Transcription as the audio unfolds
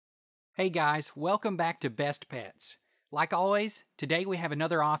Hey guys, welcome back to Best Pets. Like always, today we have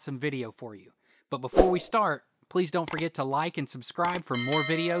another awesome video for you. But before we start, please don't forget to like and subscribe for more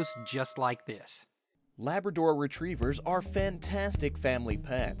videos just like this. Labrador Retrievers are fantastic family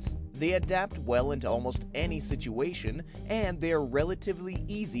pets. They adapt well into almost any situation, and they are relatively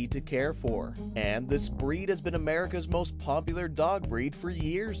easy to care for. And this breed has been America's most popular dog breed for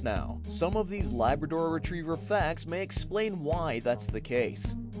years now. Some of these Labrador Retriever facts may explain why that's the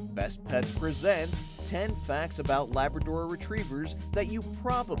case. Best Pets presents 10 facts about Labrador Retrievers that you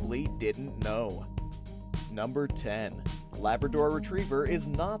probably didn't know. Number 10. Labrador Retriever is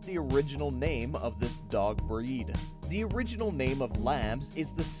not the original name of this dog breed. The original name of Labs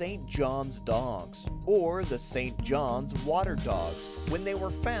is the St. John's Dogs, or the St. John's Water Dogs, when they were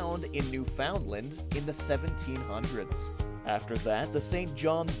found in Newfoundland in the 1700s. After that, the St.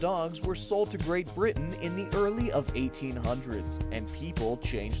 John's Dogs were sold to Great Britain in the early of 1800s, and people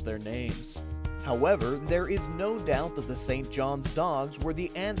changed their names. However, there is no doubt that the St. John's Dogs were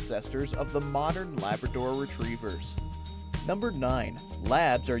the ancestors of the modern Labrador Retrievers. Number 9.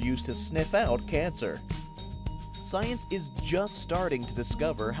 Labs are used to sniff out cancer. Science is just starting to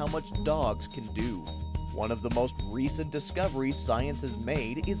discover how much dogs can do. One of the most recent discoveries science has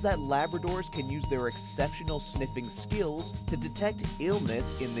made is that Labradors can use their exceptional sniffing skills to detect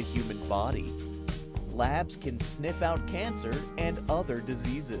illness in the human body. Labs can sniff out cancer and other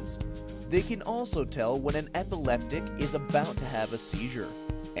diseases. They can also tell when an epileptic is about to have a seizure.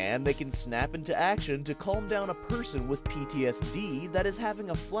 And they can snap into action to calm down a person with PTSD that is having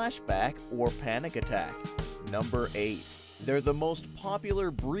a flashback or panic attack. Number 8. They're the most popular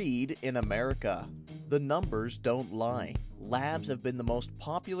breed in America. The numbers don't lie. Labs have been the most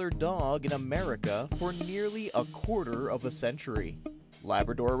popular dog in America for nearly a quarter of a century.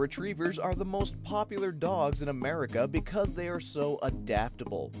 Labrador Retrievers are the most popular dogs in America because they are so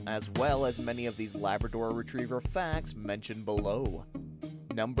adaptable, as well as many of these Labrador Retriever facts mentioned below.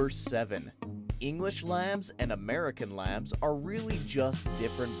 Number 7. English Labs and American Labs are really just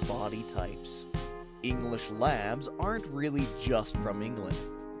different body types. English Labs aren't really just from England.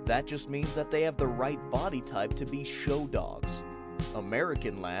 That just means that they have the right body type to be show dogs.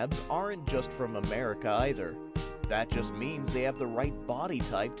 American Labs aren't just from America either. That just means they have the right body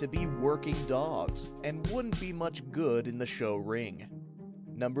type to be working dogs and wouldn't be much good in the show ring.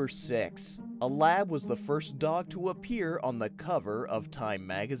 Number 6. A Lab was the first dog to appear on the cover of Time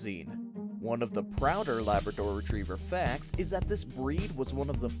magazine. One of the prouder Labrador Retriever facts is that this breed was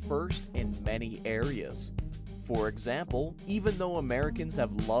one of the first in many areas. For example, even though Americans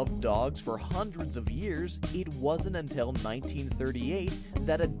have loved dogs for hundreds of years, it wasn't until 1938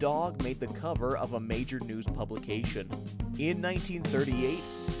 that a dog made the cover of a major news publication. In 1938,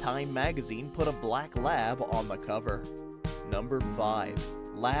 Time magazine put a black lab on the cover. Number 5.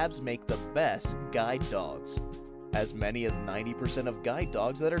 Labs make the best guide dogs. As many as 90% of guide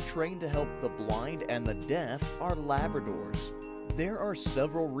dogs that are trained to help the blind and the deaf are Labradors. There are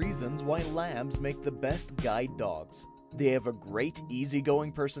several reasons why Labs make the best guide dogs. They have a great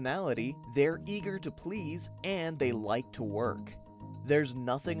easygoing personality, they're eager to please, and they like to work. There's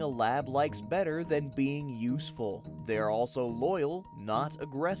nothing a Lab likes better than being useful. They're also loyal, not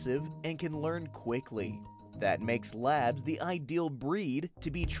aggressive, and can learn quickly. That makes Labs the ideal breed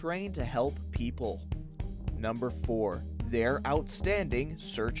to be trained to help people. Number 4. They're outstanding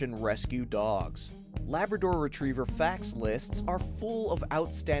search and rescue dogs. Labrador Retriever facts lists are full of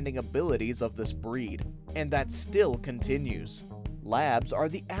outstanding abilities of this breed, and that still continues. Labs are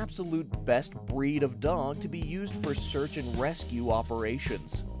the absolute best breed of dog to be used for search and rescue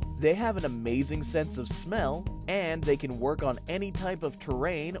operations. They have an amazing sense of smell, and they can work on any type of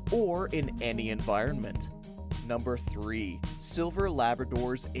terrain or in any environment. Number 3. Silver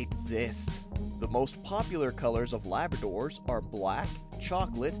Labradors exist. The most popular colors of Labradors are black,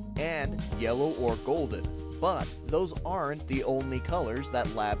 chocolate, and yellow or golden. But those aren't the only colors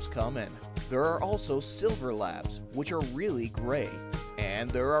that Labs come in. There are also silver Labs, which are really gray. And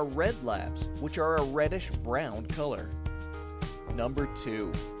there are red Labs, which are a reddish-brown color. Number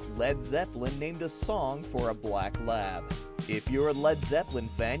 2. Led Zeppelin named a song for a black lab. If you're a Led Zeppelin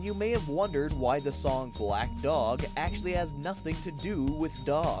fan, you may have wondered why the song Black Dog actually has nothing to do with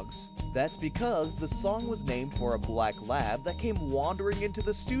dogs. That's because the song was named for a black lab that came wandering into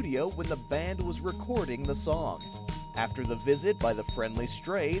the studio when the band was recording the song. After the visit by the friendly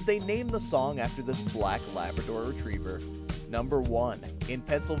stray, they named the song after this black Labrador Retriever. Number 1. In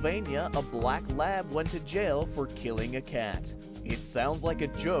Pennsylvania, a black lab went to jail for killing a cat. It sounds like a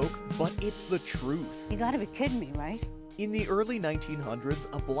joke, but it's the truth. You gotta be kidding me, right? In the early 1900s,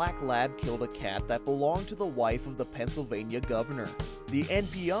 a black lab killed a cat that belonged to the wife of the Pennsylvania governor. The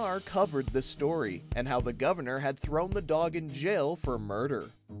NPR covered this story and how the governor had thrown the dog in jail for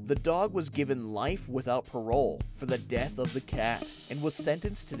murder. The dog was given life without parole for the death of the cat and was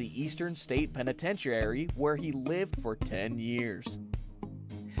sentenced to the Eastern State Penitentiary, where he lived for 10 years.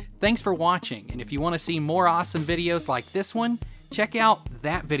 Thanks for watching, and if you want to see more awesome videos like this one, check out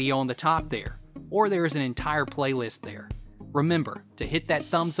that video on the top there, or there is an entire playlist there. Remember to hit that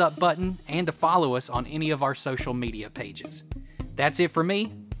thumbs up button and to follow us on any of our social media pages. That's it for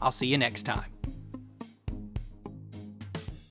me. I'll see you next time.